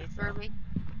screamies. through me.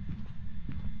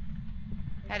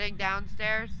 Heading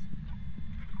downstairs.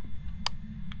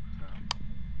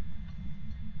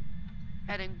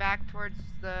 Heading back towards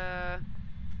the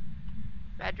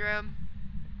bedroom.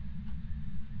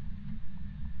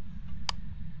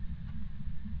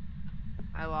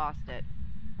 I lost it.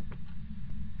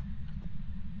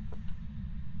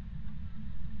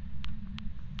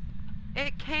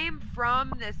 It came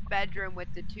from this bedroom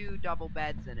with the 2 double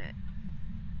beds in it.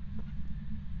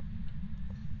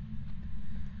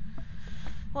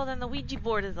 Well, then the Ouija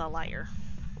board is a liar.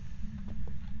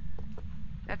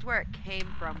 That's where it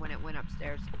came from when it went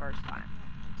upstairs the first time.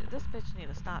 Dude, this bitch need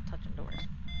to stop touching doors.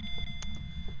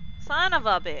 Son of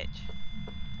a bitch.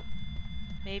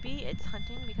 Maybe it's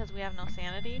hunting because we have no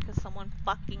sanity because someone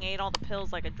fucking ate all the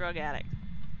pills like a drug addict.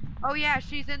 Oh yeah,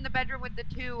 she's in the bedroom with the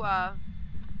 2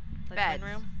 The beds. twin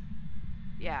room?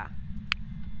 Yeah.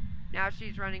 Now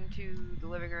she's running to the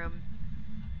living room.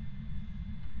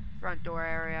 Front door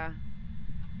area.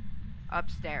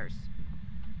 Upstairs.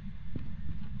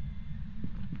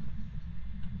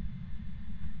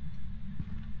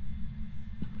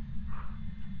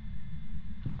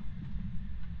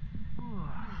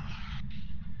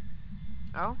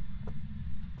 Oh?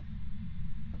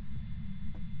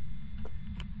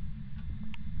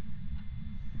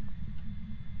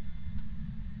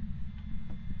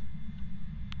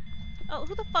 Oh,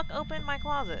 who the fuck opened my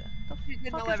closet? The She's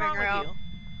in fuck the is living wrong room.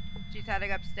 She's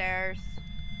heading upstairs.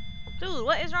 with you? Dude,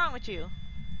 what is wrong with you?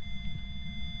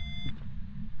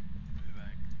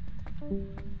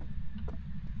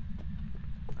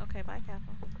 Okay, bye,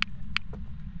 Kappa.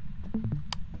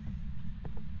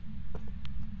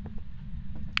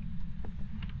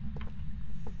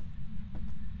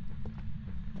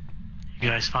 You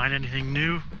guys find anything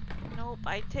new? Nope,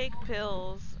 I take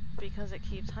pills because it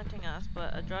keeps hunting us,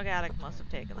 but a drug addict must have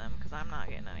taken them because I'm not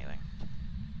getting anything.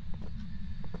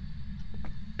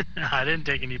 I didn't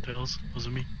take any pills.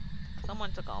 Wasn't me.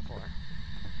 Someone took all 4.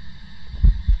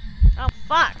 Oh,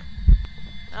 fuck!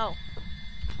 No.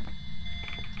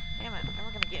 Damn it, I'm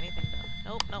never gonna get anything done.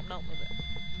 Nope, nope, nope, move it.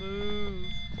 Move.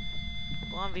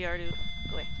 Go on VR, dude.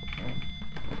 Go away.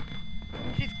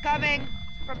 She's coming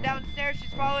from downstairs.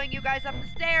 She's following you guys up the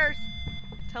stairs.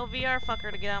 Tell VR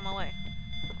fucker to get out of my way.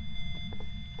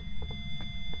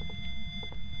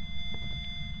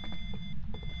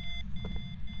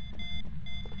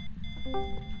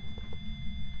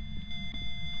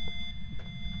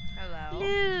 Hello.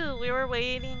 Lou, we were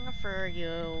waiting for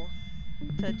you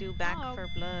to do Back Oh. for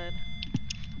Blood.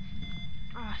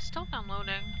 Still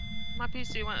downloading. My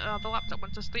PC went, the laptop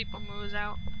went to sleep when we was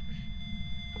out.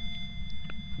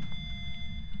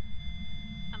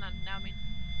 And then, now I mean...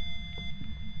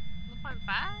 Look my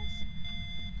fast?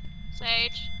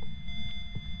 Sage.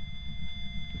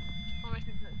 What makes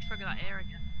me trigger that air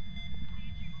again?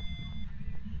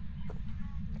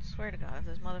 I swear to God, if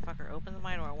this motherfucker opens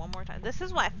my door one more time. This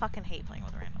is why I fucking hate playing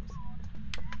with randoms.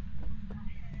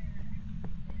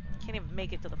 Can't even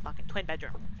make it to the fucking twin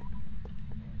bedroom.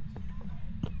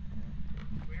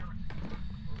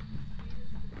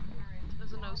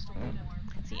 There's a nose to read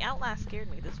it. See, Outlast scared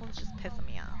me. This one's just pissing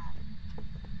me off.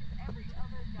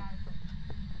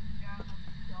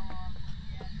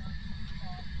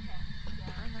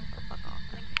 I know, fuck off.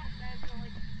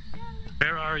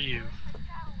 Where are you?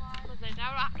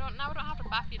 Now I don't have to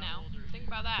bath you now. Think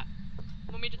about that.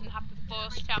 Mummy didn't have to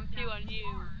force shampoo on you.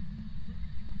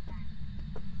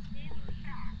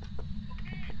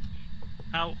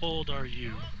 How old are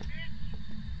you?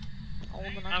 Old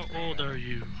enough How to old matter. are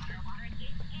you?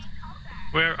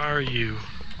 Where are you?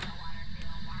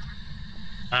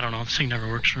 I don't know. This thing never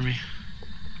works for me.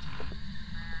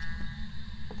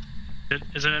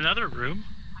 Is it another room?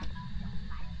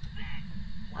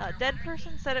 Dead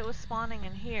person said it was spawning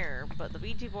in here, but the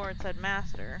Ouija board said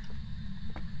master.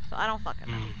 So I don't fucking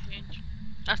know. Change.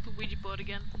 That's the Ouija board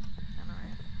again. I know,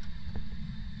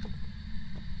 right?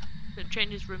 It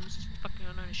changes rooms. It's fucking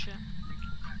unknown as shit.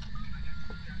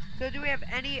 So do we have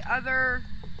any other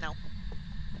No.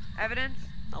 evidence?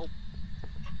 Nope.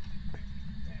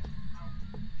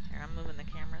 Here, I'm moving the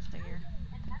cameras to here.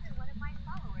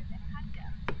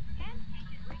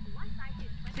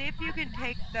 See if you can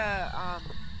take the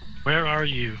Where are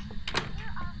you?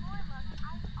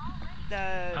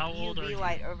 How old are UV you?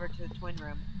 light over to the twin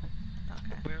room.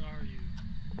 Okay. Where are you?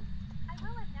 I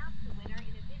will announce the winner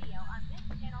in a video on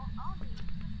this channel only.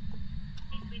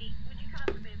 Hey, sweetie, would you cut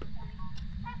off the basil for me?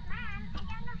 Yes, ma'am. I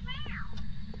got no hair.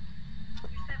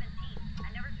 You're 17.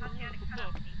 I never taught you how to cut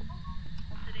off people.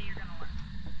 Well, today you're gonna learn.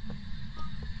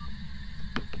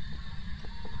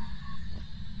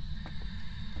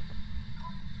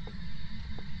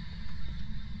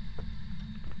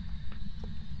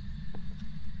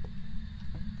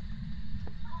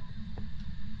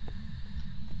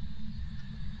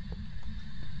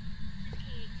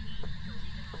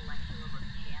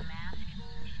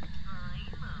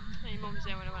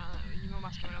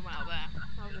 up there.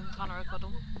 I was giving Connor a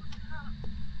cuddle.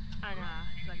 And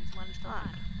she's like, is Lenny still Fuck.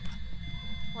 mad?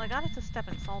 Well, I got it to step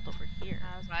and salt over here.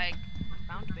 I was like,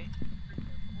 bound to be.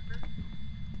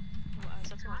 Well, I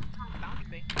said to him, bound to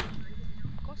be.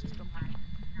 Of course he's still mad.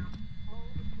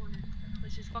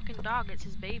 It's his fucking dog, it's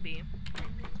his baby.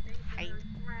 Hey.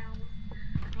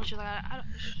 And she's like,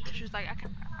 she was like,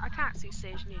 I can't see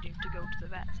Sage needing to go to the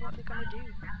vet, so what are they gonna do?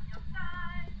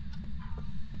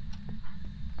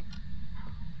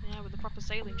 Yeah, with the proper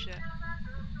sailing shit.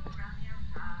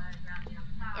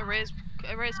 Erase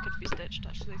could be stitched,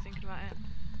 actually, thinking about it.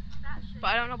 But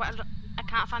I don't know, but I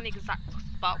can't find the exact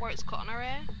spot where it's cut on her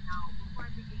ear.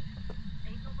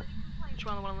 Which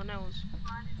one? The one on the nose?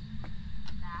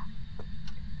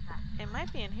 It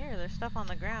might be in here. There's stuff on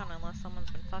the ground unless someone's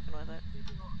been fucking with it.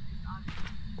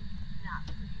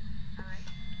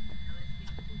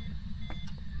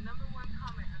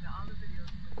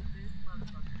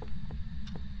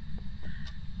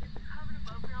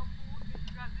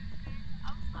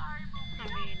 I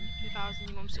mean, if I was in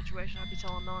your mum's situation, I'd be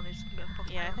telling Melanie to go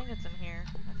fuck Yeah, I herself. think it's in here.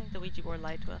 I think the Ouija board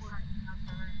lied to us.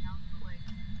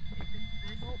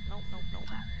 Nope, nope, nope, nope.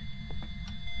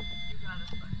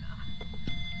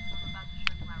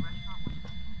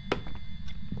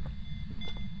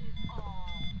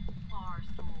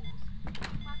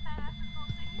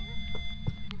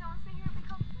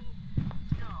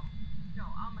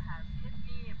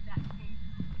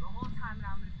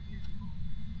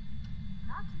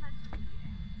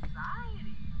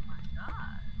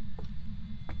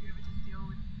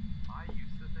 I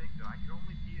used to think that I could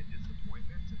only be a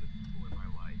disappointment to the people in my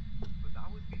life, but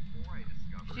that was before I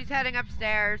discovered. She's heading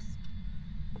upstairs.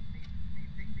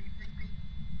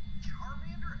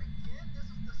 Charmander again? This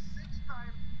is the 6th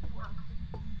time you are.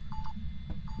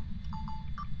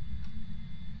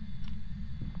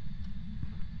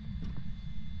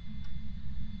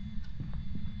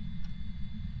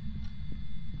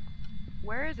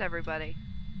 Where is everybody?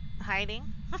 Hiding?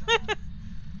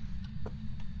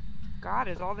 God,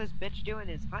 is all this bitch doing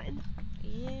is hunting?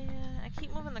 Yeah, I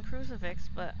keep moving the crucifix,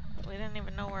 but we didn't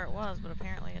even know where it was, but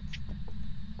apparently it's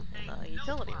in the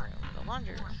utility room, the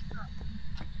laundry room.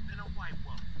 Then a white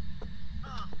woman.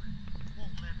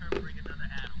 Won't let her bring another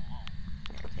animal home.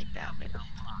 Here, take that, bitch.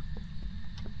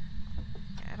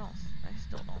 Yeah, I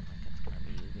still don't think it's gonna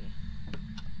be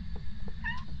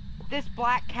UV. This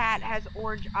black cat has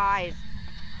orange eyes.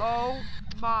 Oh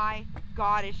my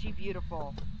God, is she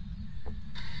beautiful?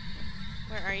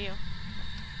 Where are you?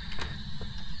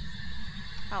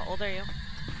 How old are you?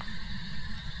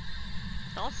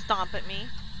 Don't stomp at me.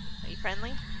 Are you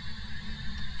friendly?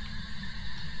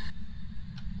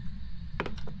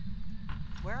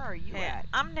 Where are you Okay, at?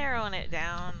 I'm narrowing it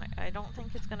down. I don't think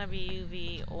it's gonna be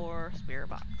UV or spirit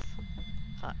box.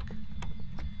 Fuck.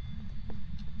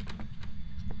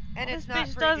 And All it's this not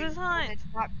bitch does freezing- is hunt. and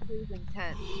it's not freezing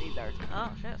tense either.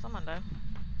 Oh shit, someone died.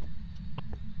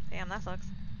 Damn, that sucks.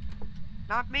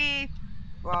 Not me.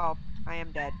 Well, I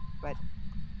am dead, but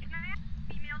Can I ask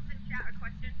females in chat a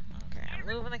question? Okay, I'm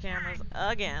moving the cameras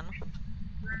again.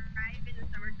 Right, in the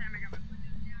summertime, I got my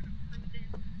windows down, I'm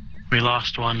cruising. We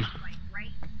lost one. Like,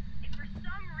 right? And for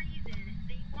some reason,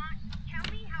 they want to tell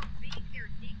me how big their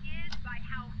dick is by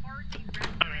how hard they rest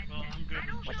their Alright, well, I'm good. I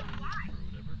don't know why.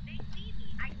 They see me.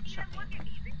 I see them look at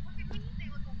me. They look at me, they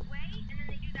look away, and then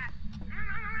they do that.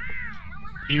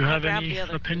 Do you have Grab any the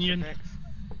other opinion? crucifix.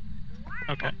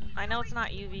 Okay. I know it's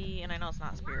not UV and I know it's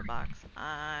not spirit box.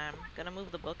 I'm gonna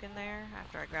move the book in there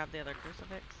after I grab the other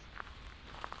crucifix.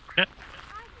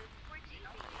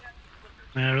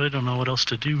 I really don't know what else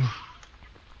to do.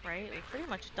 Right? We've pretty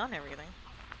much done everything.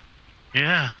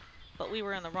 Yeah. But we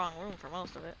were in the wrong room for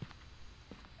most of it.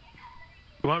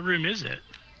 What room is it?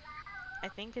 I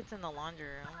think it's in the laundry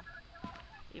room.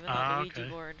 Even though Ah, the Ouija okay.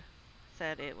 board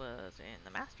said it was in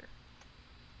the master.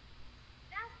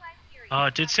 Oh,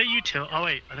 it did say util. Oh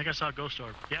wait, I think I saw a ghost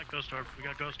orb. Yeah, ghost orb. We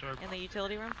got ghost orb. In the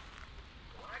utility room?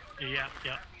 Yeah,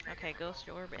 yeah. Okay, ghost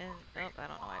orb in... Oh, I don't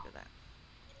know why I did that.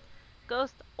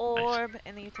 Ghost orb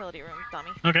in the utility room,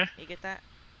 dummy. Okay. You get that?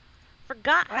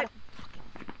 Forgot how to...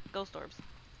 Ghost orbs.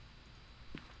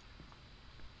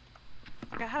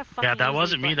 Forgot how to fucking Yeah, that use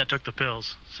wasn't these me that buttons. took the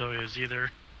pills. So it was either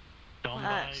Dom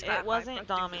It wasn't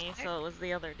Dommy, so it was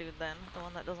the other dude then. The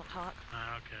one that doesn't talk.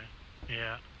 Ah, okay.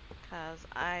 Yeah. Because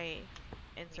I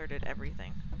inserted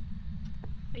everything.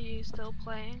 Are you still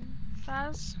playing,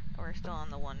 Faz? We're still on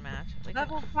the one match. We can,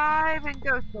 level 5 and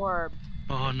Ghost Orb.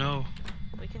 Oh no.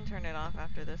 we can turn it off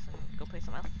after this and go play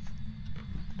some else.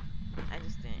 I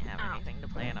just didn't have Oh. anything to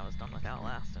play and I was done with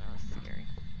Outlast and it was scary.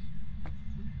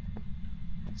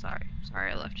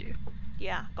 Sorry I left you.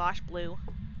 Yeah, gosh blue.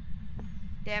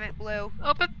 Damn it, Blue.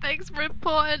 Oh, but thanks for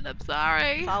reporting. I'm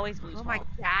sorry. It's always Blue's Oh my fault.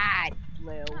 god,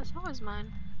 Blue. That's always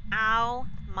mine. Oh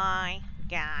my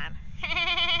god.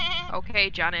 Okay,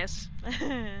 Janice.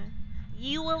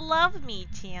 You will love me,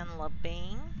 Chandler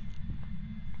Bing.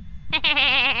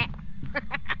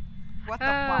 What the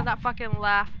fuck? That fucking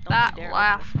laugh. Don't That you dare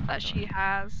laugh open this that she door.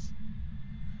 has.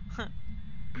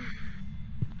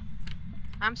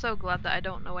 I'm so glad that I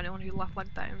don't know anyone who laughed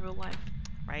like that in real life.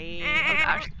 Right.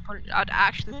 I'd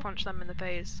actually punch them in the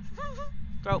face.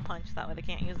 Throat punch, that way they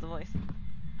can't use the voice.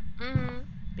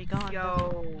 Be gone.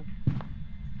 Yo.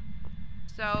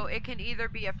 So it can either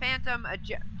be a phantom, a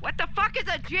djinn. What the fuck is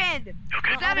a djinn?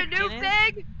 Okay. Is that a what a new djinn is?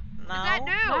 thing? No. Is that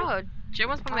new? No, Jim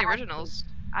was one of the originals.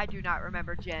 I do not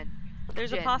remember djinn.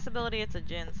 There's a Djinn. possibility it's a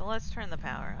djinn, so let's turn the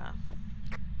power off.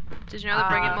 Did you know they're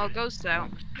bringing more ghosts out?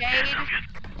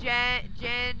 Shade,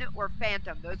 djinn, or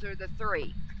phantom. Those are the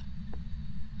three.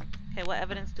 Okay, what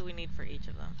evidence do we need for each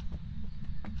of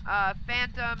them?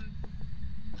 Phantom.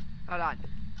 Hold on.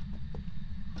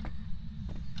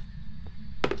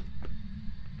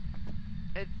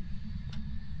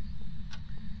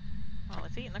 Oh,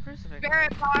 it's eating the crucifix.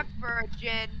 Spirit box for a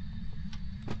djinn.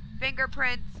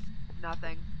 Fingerprints.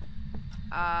 Nothing.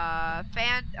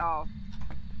 Oh.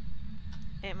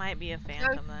 It might be a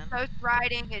phantom then. Ghost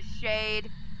riding is shade.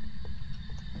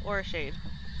 Or a shade.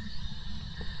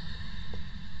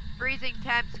 Freezing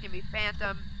temps can be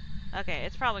phantom. Okay,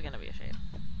 it's probably gonna be a shade.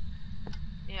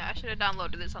 Yeah, I should have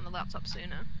downloaded this on the laptop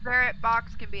sooner. Spirit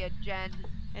box can be a djinn.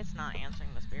 It's not answering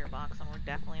the spirit box, and we're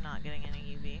definitely not getting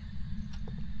any UV.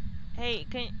 Hey,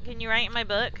 can you write in my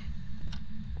book?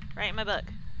 Write in my book.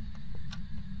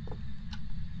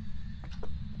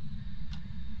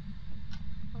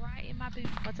 Right in my boot.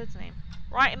 What's its name?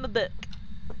 Write in my book.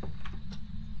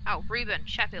 Oh, Reuben,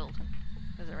 Sheffield.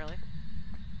 Is it really?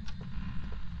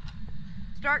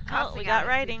 Start cussing. Oh, we got out.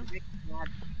 writing. Oh,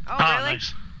 Ah, really?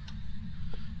 nice.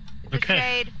 It's Okay. a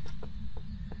shade.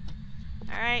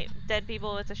 Alright, dead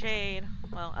people, it's a shade.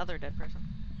 Well, other dead person.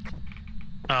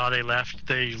 Oh, they left.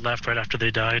 They left right after they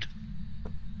died.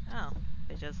 Oh,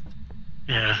 bitches.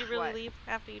 Yeah. Did you really What? leave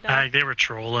after you died? They were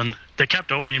trolling. They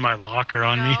kept opening my locker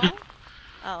on me. No.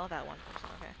 Oh, that one person,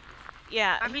 okay.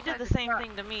 Yeah, I'm he did the inside the same truck.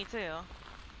 thing to me, too.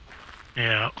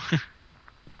 Yeah.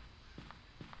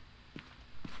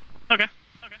 Okay.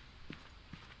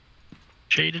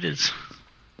 Shade it is.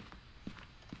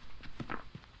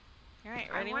 Alright,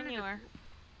 I ready when wanted you to- are.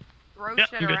 Throw Yeah,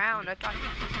 shit I'm good. around. I thought you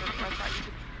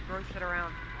could throw shit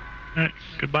around. Alright.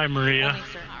 Goodbye, Maria. Only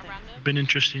certain Not things. random. Been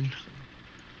interesting.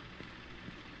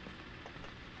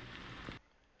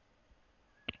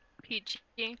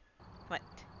 Peachy. What?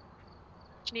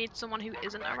 Do you need someone who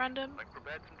isn't a random?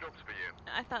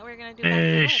 I thought we were gonna do Hey, Back to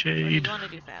the Woods. What do shade. you want to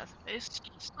do, Faz?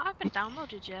 It's not even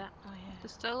downloaded yet. Oh, yeah.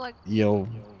 There's still like Yo.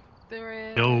 there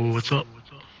is. Yo, what's up?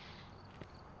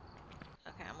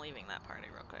 Okay, I'm leaving that party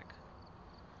real quick.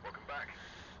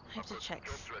 I have to check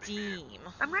Steam.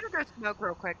 I'm gonna go smoke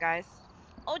real quick, guys.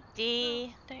 Oh,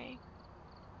 D. Dang.